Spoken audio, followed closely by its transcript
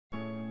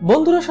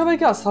বন্ধুরা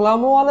সবাইকে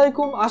আসসালামু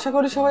আলাইকুম। আশা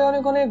করি সবাই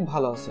অনেক অনেক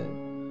ভালো আছেন।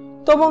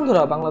 তো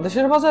বন্ধুরা,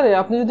 বাংলাদেশের বাজারে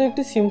আপনি যদি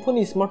একটি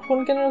সিম্ফনি স্মার্টফোন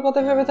কেনার কথা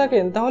ভেবে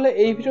থাকেন তাহলে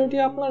এই ভিডিওটি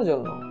আপনার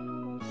জন্য।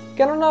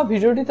 কেননা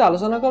ভিডিওটিতে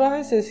আলোচনা করা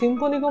হয়েছে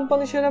সিম্ফনি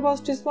কোম্পানির সেরা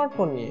 5টি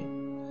স্মার্টফোন নিয়ে।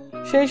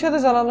 সেই সাথে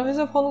জানানো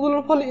হয়েছে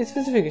ফোনগুলোর ফুল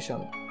স্পেসিফিকেশন,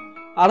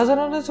 আরও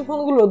জানানো হয়েছে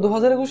ফোনগুলোর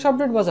 2021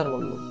 আপডেট বাজার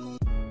মূল্য।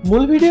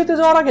 মূল ভিডিওতে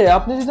যাওয়ার আগে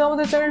আপনি যদি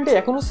আমাদের চ্যানেলটি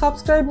এখনো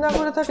সাবস্ক্রাইব না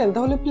করে থাকেন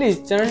তাহলে প্লিজ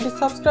চ্যানেলটি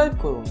সাবস্ক্রাইব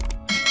করুন,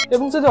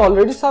 এবং যদি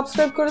অলরেডি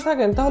সাবস্ক্রাইব করে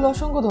থাকেন তাহলে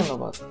অসংখ্য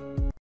ধন্যবাদ।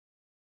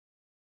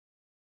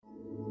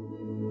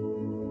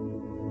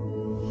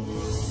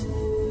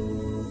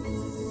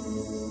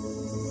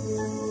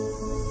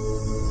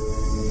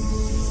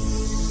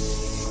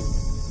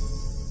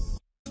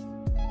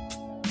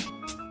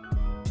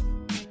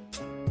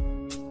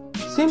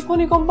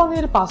 সিম্ফনি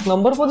কোম্পানির 5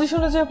 নম্বর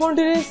পজিশনে যে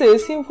ফোনটি রয়েছে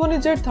সিম্ফনি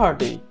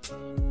Z30।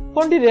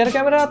 ফোনটি rear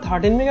camera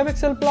 13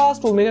 megapixel plus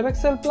 2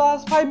 megapixel plus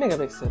 5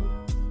 megapixel,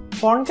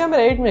 front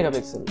camera 8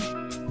 megapixel,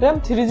 RAM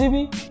 3GB,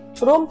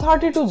 ROM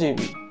 32GB,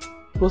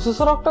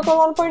 processor octa-core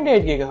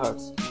 1.8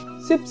 GHz,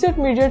 chipset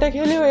MediaTek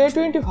Helio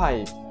A25,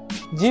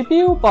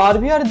 GPU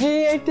PowerVR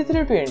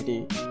G8320,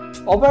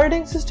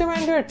 operating system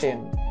Android 10,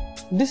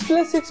 display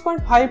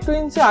 6.52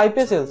 ইঞ্চি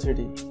IPS LCD,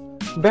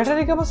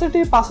 battery capacity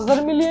 5000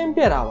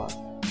 mAh।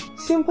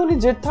 Symphony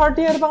Z30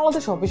 এর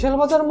Bangladesh official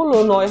বাজার মূল্য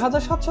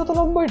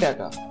 ৯,৭৯০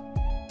 টাকা।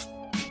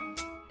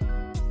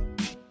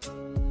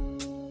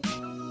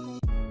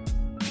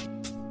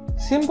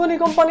 Symphony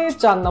কোম্পানির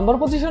 4 নম্বর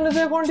পজিশনে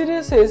যে ফোনটি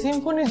রয়েছে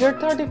Symphony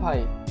Z35।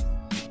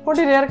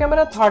 ফোনটি rear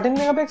camera 13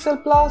 megapixel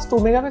plus 2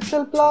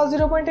 megapixel plus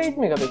 0.8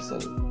 megapixel,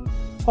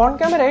 front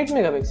camera 8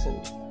 megapixel,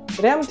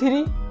 RAM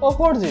 3 ও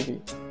 4GB,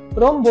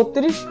 ROM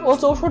 32 ও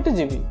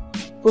 64GB,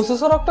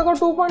 processor octa-core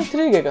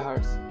 2.3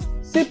 GHz,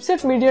 chipset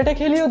MediaTek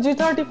Helio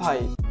G35,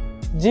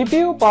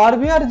 GPU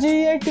PowerVR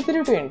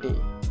G8320,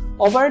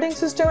 operating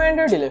system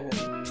Android 11,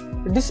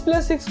 display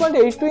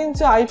 6.82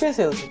 ইঞ্চি IPS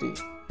LCD,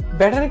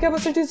 battery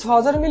capacity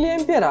 6000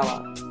 mAh।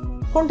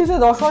 ফোনটিতে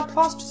 10 watt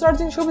fast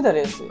charging সুবিধা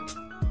রয়েছে।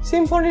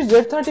 সিম্ফনির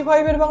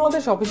Z35 এর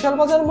Bangladesh official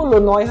বাজার মূল্য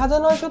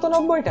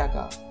 ৯,৯৯০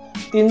 টাকা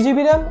 3GB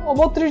RAM ও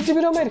 32GB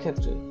ROM এর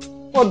ক্ষেত্রে,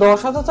 ও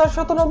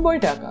 10,৪৯০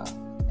 টাকা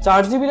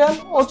 4GB RAM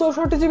ও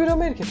 64GB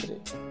ROM এর ক্ষেত্রে।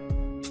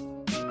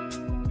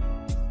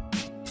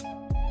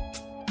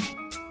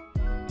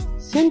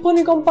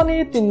 সিম্ফনি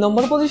কোম্পানির 3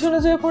 নম্বর পজিশনে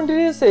যে ফোনটি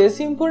রয়েছে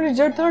সিম্ফনির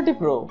Z30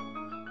 Pro।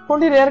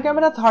 ফোনটি rear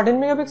camera 13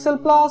 megapixel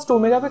plus 2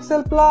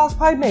 megapixel plus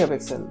 5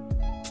 megapixel,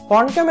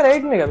 front camera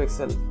 8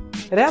 megapixel,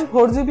 RAM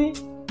 4GB,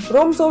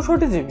 ROM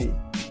 64GB,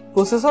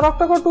 processor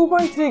octa-core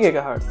 2.3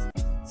 GHz,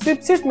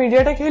 chipset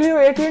MediaTek Helio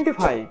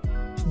A25,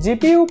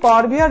 GPU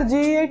PowerVR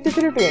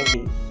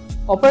G8320,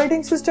 operating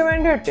system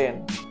Android 10,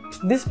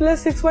 display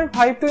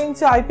 6.52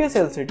 ইঞ্চি IPS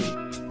LCD,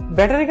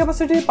 battery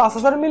capacity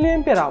 5000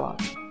 mAh।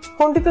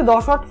 ফোনটিতে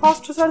 10 watt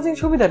fast charging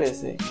সুবিধা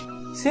রয়েছে।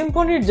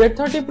 সিম্ফনির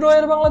Z30 Pro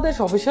এর Bangladesh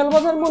official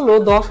বাজার মূল্য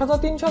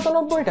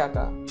 10,390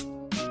 টাকা।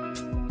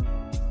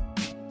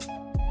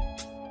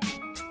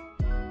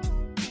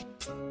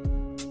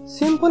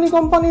 Symphony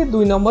কোম্পানির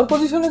 2 নম্বর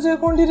পজিশনে যে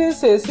ফোনটি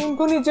রয়েছে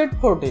সিম্ফনি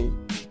Z40।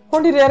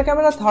 ফোনটি rear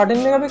camera 13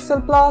 megapixel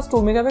plus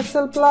 2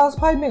 megapixel plus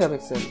 5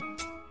 megapixel,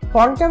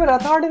 front camera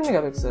 13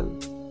 megapixel,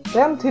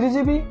 RAM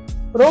 3GB,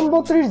 ROM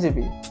 32GB,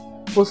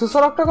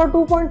 processor octa-core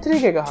 2.3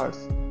 GHz,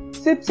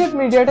 chipset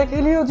MediaTek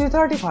Helio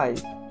G35,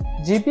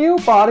 GPU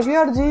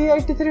PowerVR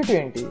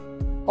G8320,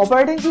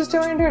 operating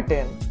system Android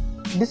 10,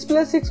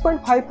 display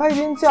 6.55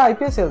 ইঞ্চি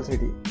IPS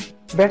LCD,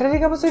 battery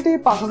capacity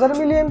 5000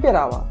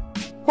 mAh।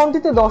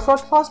 ফোনটিতে 10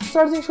 watt fast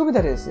charging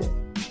সুবিধা রয়েছে।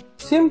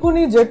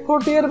 Symphony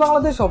Z40 এর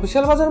Bangladesh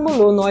official বাজার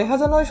মূল্য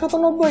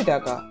 ৯,৯৯০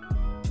 টাকা।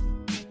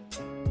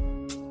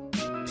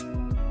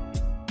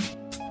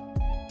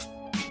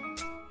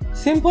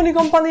 Symphony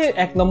কোম্পানির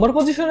 1 নম্বর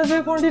পজিশনে যে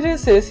ফোনটি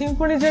রয়েছে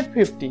সিম্ফনি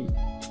Z50।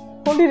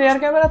 ফোনটি rear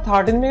camera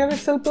 13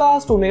 megapixel plus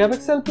 2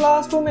 megapixel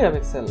plus 2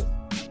 megapixel,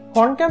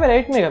 front camera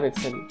 8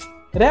 megapixel,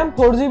 RAM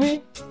 4GB,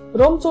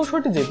 ROM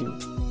 64GB,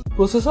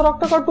 processor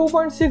octa-core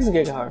 2.6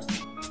 GHz,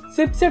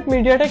 chipset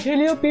MediaTek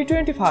Helio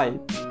P25,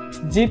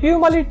 GPU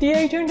Mali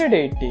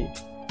T880,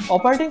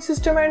 operating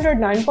system Android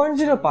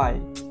 9.0 Pie,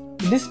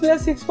 display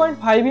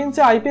 6.5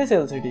 ইঞ্চি IPS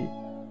LCD,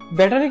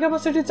 battery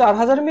capacity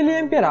 4000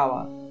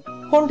 mAh।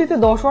 ফোনটিতে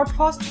 10 watt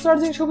fast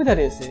charging সুবিধা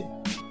রয়েছে।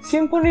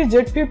 সিম্ফনির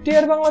Z50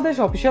 এর Bangladesh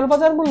official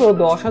বাজার মূল্য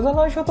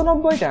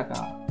 10,990 টাকা।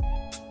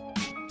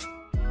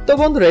 তো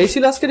বন্ধুরা, এই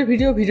ছিল আজকের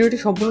ভিডিওটি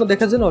সম্পূর্ণ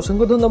দেখার জন্য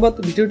অসংখ্য ধন্যবাদ।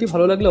 ভিডিওটি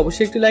ভালো লাগলে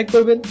অবশ্যই একটি লাইক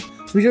করবেন।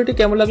 ভিডিওটি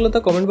কেমন লাগলো তা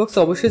কমেন্ট বক্সে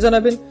অবশ্যই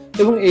জানাবেন,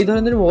 এবং এই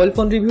ধরনের mobile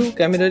phone review,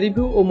 camera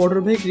review ও মোটর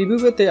বাইক রিভিউ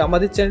পেতে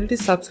আমাদের চ্যানেলটি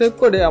সাবস্ক্রাইব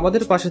করে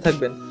আমাদের পাশে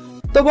থাকবেন।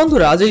 তো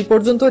বন্ধুরা, আজ এই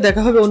পর্যন্ত।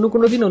 দেখা হবে অন্য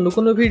কোনো দিন অন্য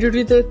কোনো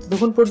ভিডিওটিতে।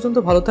 ততক্ষণ পর্যন্ত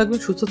ভালো থাকবেন,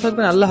 সুস্থ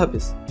থাকবেন। আল্লাহ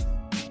হাফেজ।